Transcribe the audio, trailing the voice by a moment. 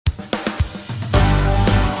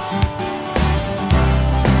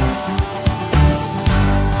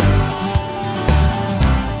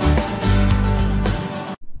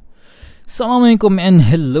Assalamualaikum and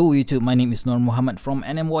hello YouTube, my name is Nur Muhammad from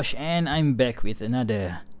NM Watch and I'm back with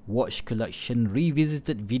another watch collection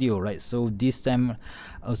revisited video, right? So this time,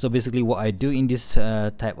 so basically what I do in this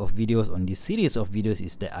type of videos, on this series of videos,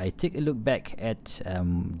 is that I take a look back at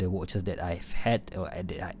the watches that I've had or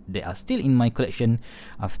that are still in my collection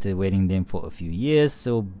after wearing them for a few years.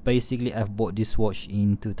 So basically I've bought this watch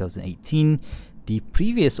in 2018. The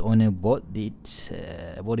previous owner bought it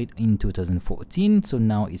in 2014, so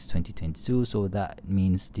now it's 2022, so that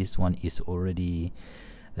means this one is already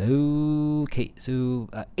 8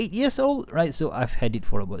 years old, right? So I've had it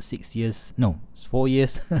for about 6 years, no, 4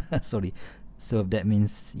 years sorry. So that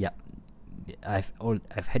means, yeah, I've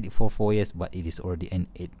had it for 4 years, but it is already an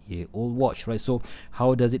 8-year-old watch, right? So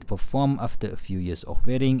how does it perform after a few years of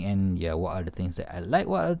wearing, and yeah, what are the things that I like,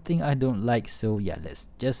 what are the things I don't like? So yeah, let's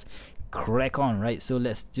just crack on, right? So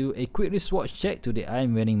let's do a quick wristwatch check. Today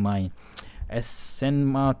I'm wearing my Saint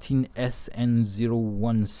Martin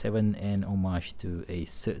SN017 and homage to a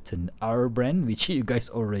certain R brand, which you guys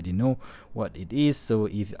already know what it is. So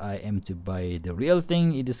if I am to buy the real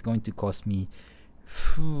thing, it is going to cost me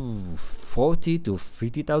 40 to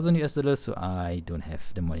 50,000 US dollars. So I don't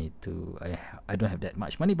have the money to, I don't have that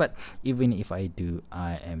much money, but even if I do,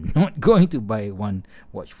 I am not going to buy one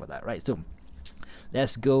watch for that, right? So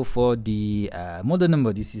let's go for the model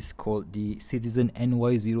number. This is called the Citizen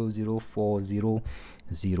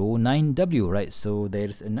NY0040-09W, right? So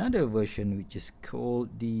there's another version which is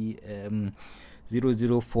called the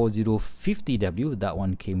 0040-50W. That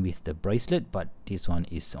one came with the bracelet, but this one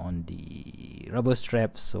is on the rubber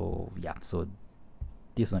strap. So yeah, so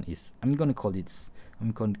this one is, I'm gonna call it a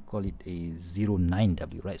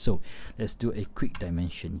 09W, right? So let's do a quick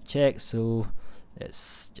dimension check. So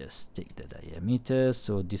let's just take the diameter.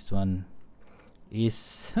 So this one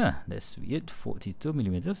is, that's weird, 42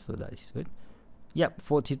 millimeters. So that is good. Yep,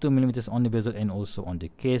 42 millimeters on the bezel and also on the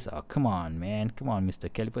case. Oh, come on, man, come on, Mr.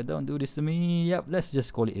 Caliper, don't do this to me. Yep, let's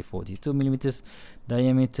just call it a 42 millimeters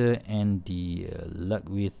diameter, and the lug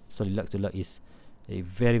width, sorry, lug to lug is a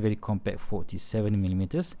very, very compact 47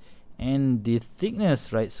 millimeters, and the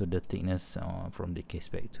thickness, right? So the thickness from the case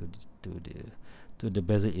back to the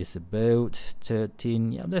bezel is about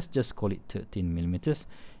 13, yeah, let's just call it 13 millimeters,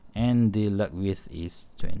 and the lug width is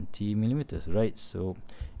 20 millimeters, right? So,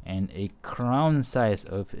 and a crown size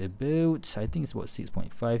of about, I think it's about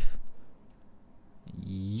 6.5.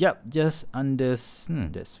 Yep, just under,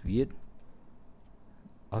 that's weird.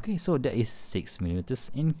 Okay, so that is 6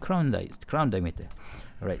 millimeters in crown diameter.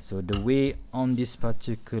 Alright, so the weight on this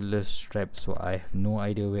particular strap, so I have no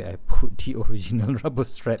idea where I put the original rubber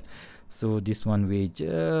strap. So this one weighs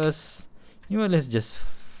just, you know, let's just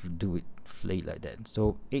do it flat like that.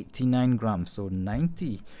 So 89 grams, so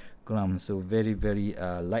 90 grams, so very, very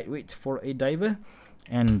lightweight for a diver.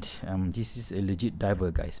 And this is a legit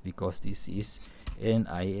diver, guys, because this is an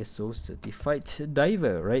ISO certified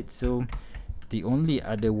diver, right? So the only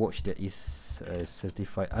other watch that is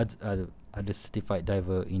certified, other certified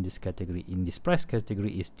diver in this category, in this price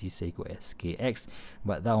category, is the Seiko SKX,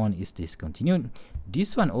 but that one is discontinued.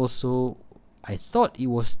 This one also, I thought it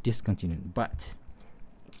was discontinued, but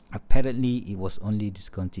apparently it was only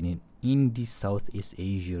discontinued in the Southeast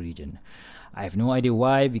Asia region. I have no idea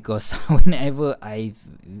why, because whenever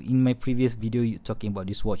in my previous video talking about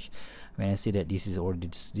this watch, when I say that this is already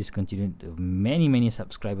discontinued, many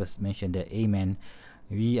subscribers mentioned that, hey man,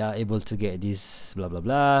 we are able to get this blah blah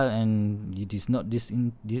blah, and it is not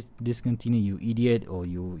discontinued, you idiot, or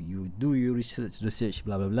you do your research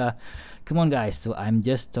blah blah blah. Come on, guys. So I'm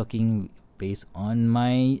just talking based on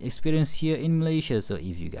my experience here in Malaysia. So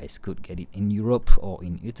if you guys could get it in Europe or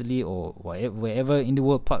in Italy or wherever in the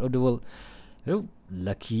world, part of the world, oh,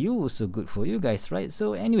 lucky you, so good for you guys, right?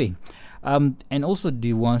 So anyway, and also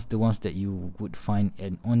the ones that you would find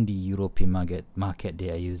on the European market,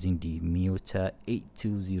 they are using the Miyota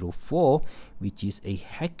 8204, which is a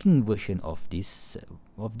hacking version of this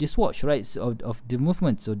watch, right? So of the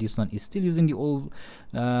movement. So this one is still using the old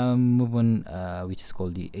movement, which is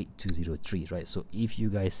called the 8203, right? So if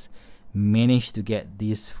you guys manage to get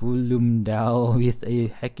this full lume dial with a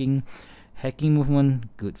hacking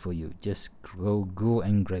movement, good for you. Just go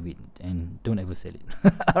and grab it and don't ever sell it.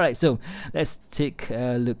 All right, so let's take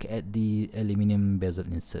a look at the aluminum bezel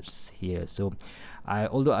inserts here. So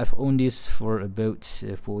although I've owned this for about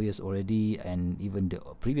 4 years already, and even the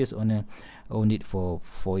previous owner owned it for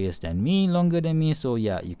 4 years longer than me, so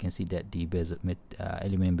yeah, you can see that the bezel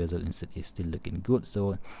aluminum bezel insert is still looking good.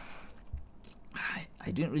 So I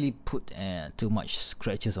didn't really put too much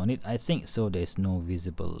scratches on it. I think so there's no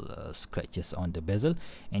visible scratches on the bezel,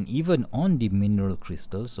 and even on the mineral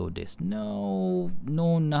crystal, so there's no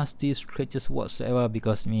nasty scratches whatsoever,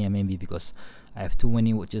 because maybe because I have too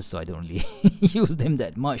many watches, so I don't really use them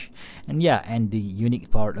that much. And yeah, and the unique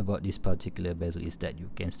part about this particular bezel is that you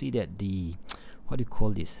can see that the, what do you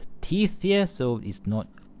call this, teeth here, so it's not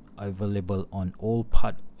available on all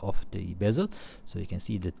part of the bezel. So you can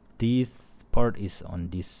see the teeth part is on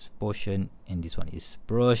this portion, and this one is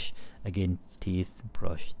brush, again teeth,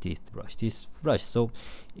 brush, teeth, brush, teeth, brush. So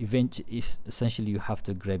eventually, essentially you have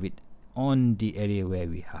to grab it on the area where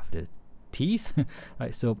we have the teeth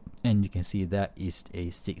right. So, and you can see that is a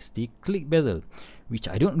 60 click bezel, which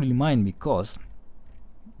I don't really mind, because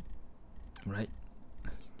right,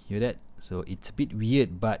 hear that, so it's a bit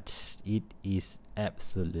weird, but it is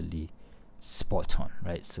absolutely spot on,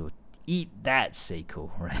 right? So eat that, Seiko,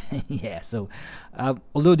 right? Yeah, so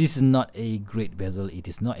although this is not a great bezel, it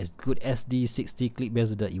is not as good as the 60 click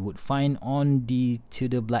bezel that you would find on the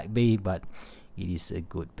Tudor Black Bay, but it is a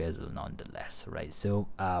good bezel nonetheless, right? So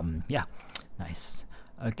yeah, nice.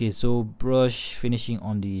 Okay, so brush finishing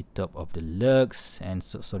on the top of the lugs, and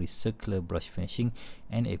circular brush finishing,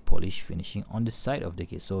 and a polish finishing on the side of the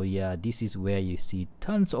case. So yeah, this is where you see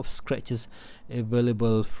tons of scratches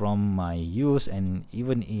available from my use, and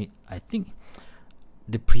even I think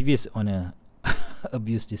the previous owner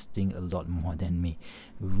abused this thing a lot more than me.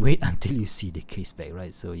 Wait until you see the case back,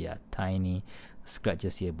 right? So yeah, tiny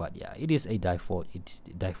scratches here, but yeah, it is a die forge. It's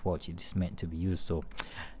die forge. It is meant to be used. So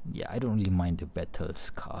yeah, I don't really mind the battle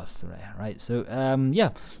scars, right? So yeah,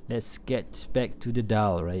 let's get back to the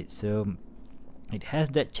dial, right? So it has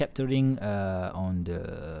that chaptering on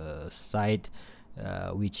the side,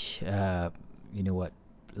 which you know what,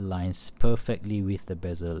 lines perfectly with the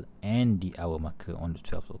bezel and the hour marker on the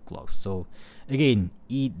 12 o'clock. So again,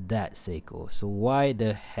 eat that, Seiko. So why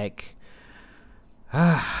the heck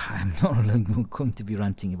I'm not really going to be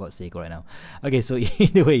ranting about Seiko right now. Okay, so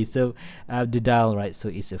anyway, so the dial, right, so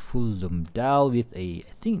it's a full lume dial with a,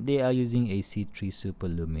 I think they are using a C3 Super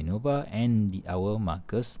Luminova, and the hour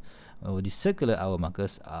markers, the circular hour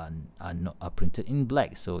markers are printed in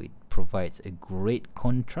black, so it provides a great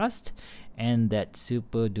contrast, and that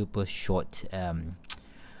super duper short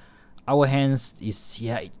hour hands is,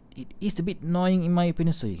 yeah, it is a bit annoying in my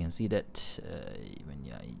opinion. So you can see that even,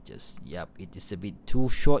 yeah, it just, yep, it is a bit too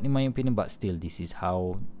short in my opinion, but still this is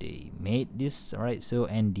how they made this, right? So,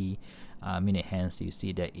 and the minute hands, you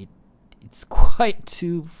see that it's quite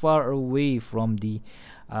too far away from the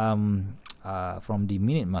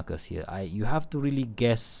minute markers here. You have to really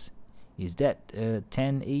guess, is that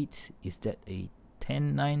 10-8, is that a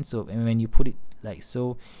 10-9? So, and when you put it like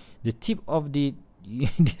so, the tip of the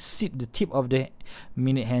the tip of the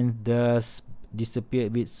minute hand does disappear a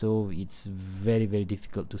bit, so it's very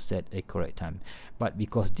difficult to set a correct time. But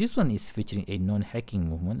because this one is featuring a non-hacking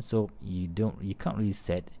movement, so you can't really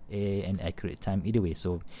set an accurate time either way.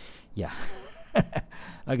 So yeah.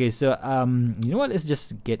 Okay, so you know what, let's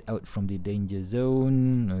just get out from the danger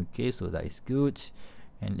zone. Okay, so that is good,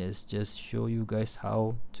 and let's just show you guys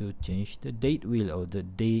how to change the date wheel, or the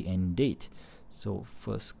day and date. So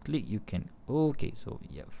first click, you can, okay, so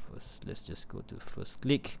yeah, first let's just go to first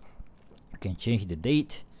click. You can change the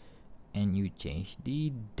date, and you change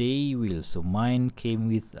the day wheel. So mine came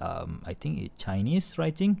with I think a Chinese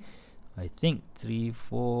writing, I think 3,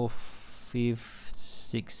 4, 5,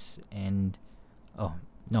 6, and oh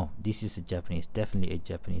no, this is a Japanese, definitely a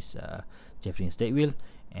Japanese date wheel,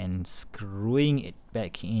 and screwing it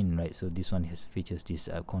back in, right? So this one features this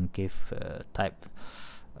concave type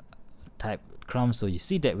crown. So you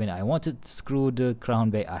see that when I wanted to screw the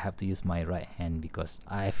crown back, I have to use my right hand, because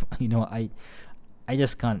I've I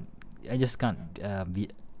just can't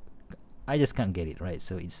get it right.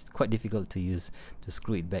 So it's quite difficult to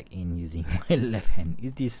screw it back in using my left hand.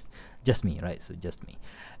 It is just me, right? So just me.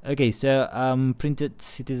 Okay, so printed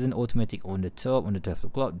Citizen automatic on the top, on the 12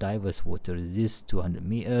 o'clock, diverse water resist 200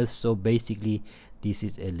 meters. So basically this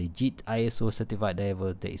is a legit ISO certified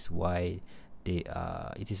diver. That is why it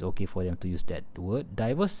is okay for them to use that word,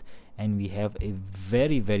 diverse. And we have a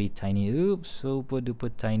very tiny, super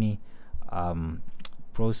duper tiny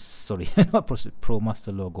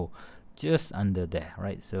Promaster logo just under there,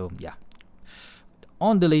 right? So yeah,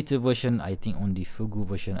 on the later version, I think on the Fugu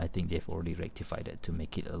version, I think they've already rectified it to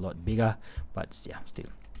make it a lot bigger, but yeah,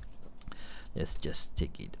 still. Let's just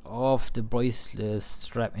take it off the bracelet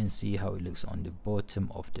strap and see how it looks on the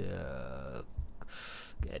bottom of the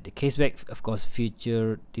case back. Of course,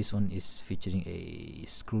 this one is featuring a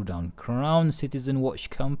screw down crown, Citizen watch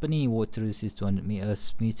company, water resist 200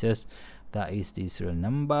 meters, That is the serial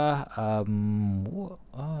number. What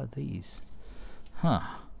are these? I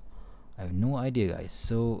have no idea, guys.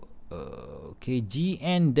 So okay,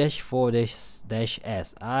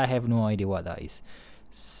 GN-4-S. I have no idea what that is.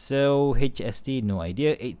 So HST, no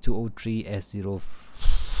idea. 8203S0.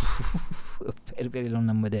 Very long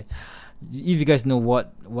number there. If you guys know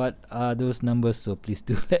what are those numbers, so please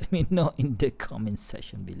do let me know in the comment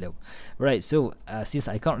section below. Right, so since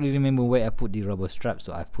I can't really remember where I put the rubber strap,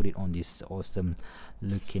 so I put it on this awesome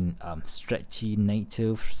looking stretchy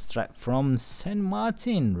native strap from St.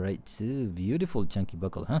 Martin. Right, so beautiful chunky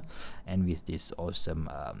buckle, and with this awesome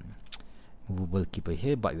movable keeper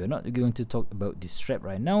here. But we're not going to talk about the strap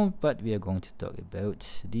right now, but we are going to talk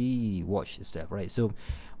about the watch itself. Right, so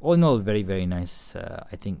all in all, very nice.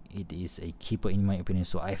 I think it is a keeper in my opinion.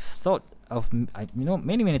 So I've thought of,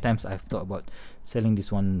 many times I've thought about selling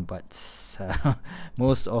this one, but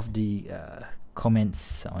most of the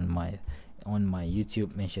comments on my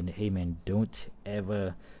YouTube mentioned, hey man, don't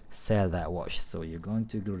ever sell that watch, so you're going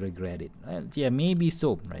to regret it. Yeah, maybe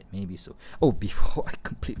so, right? Maybe so. Oh, before I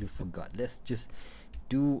completely forgot, let's just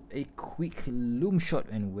do a quick lume shot.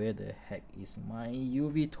 And where the heck is my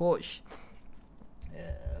UV torch?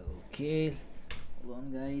 Okay, hold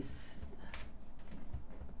on, guys.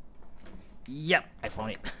 Yep, I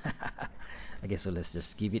found it. Okay, so let's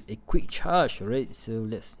just give it a quick charge. Alright, so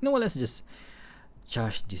let's just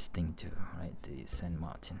charge this thing too. Right, the St.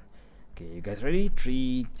 Martin. Okay, you guys ready?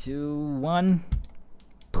 3, 2, 1.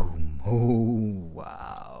 Boom. Oh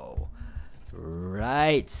wow.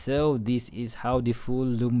 Right, so this is how the full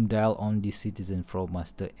lume dial on the Citizen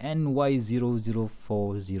Promaster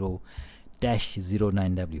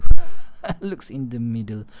NY0040-09W looks in the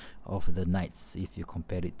middle of the nights if you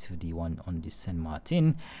compare it to the one on the St.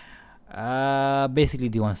 Martin. Basically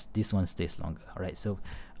this one stays longer. Alright, so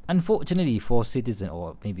unfortunately for Citizen,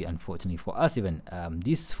 or maybe unfortunately for us even,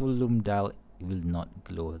 this full lume dial will not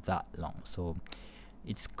glow that long, so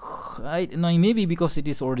it's quite annoying. Maybe because it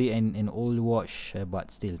is already an old watch,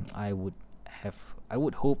 but still I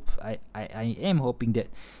am hoping that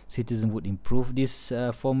Citizen would improve this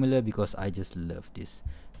formula, because I just love this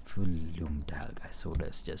full lume dial, guys. So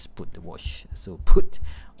let's just put the watch, so put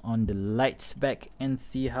on the lights back and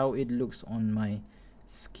see how it looks on my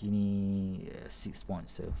skinny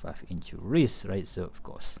 6.75-inch wrist. Right, so of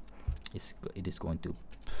course it is going to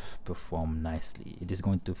perform nicely. It is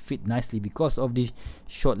going to fit nicely because of the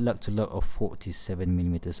short lug to lug of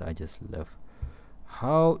 47mm. I just love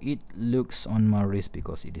how it looks on my wrist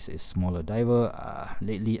because it is a smaller diver.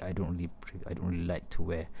 Lately I don't really like to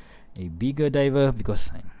wear a bigger diver, because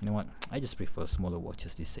you know what, I just prefer smaller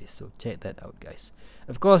watches these days. So check that out, guys.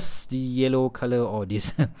 Of course, the yellow color or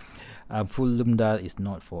this full lume dial is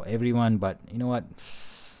not for everyone, but you know what,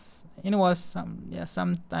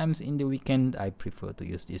 sometimes in the weekend I prefer to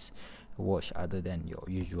use this watch other than your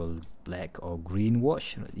usual black or green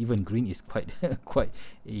watch. Even green is quite a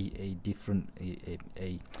different, you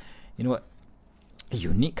know what, a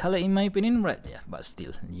unique color in my opinion, right? Yeah, but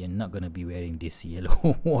still you're not gonna be wearing this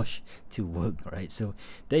yellow watch to work, right? So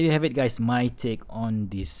there you have it, guys, my take on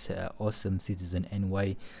this awesome Citizen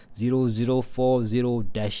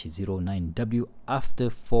NY0040-09W after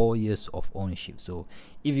 4 years of ownership. So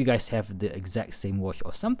if you guys have the exact same watch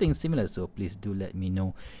or something similar, so please do let me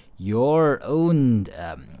know your own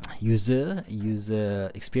user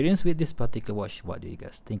experience with this particular watch. What do you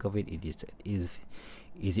guys think of it?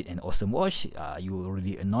 Is it an awesome watch? Are you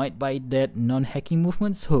really annoyed by that non-hacking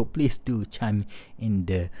movement? So please do chime in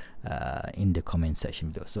the comment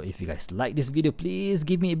section below. So if you guys like this video, please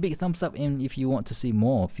give me a big thumbs up, and if you want to see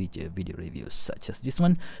more future video reviews such as this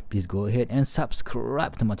one, please go ahead and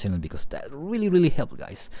subscribe to my channel, because that really helps,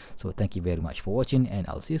 guys. So thank you very much for watching, and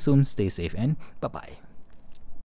I'll see you soon. Stay safe and bye bye.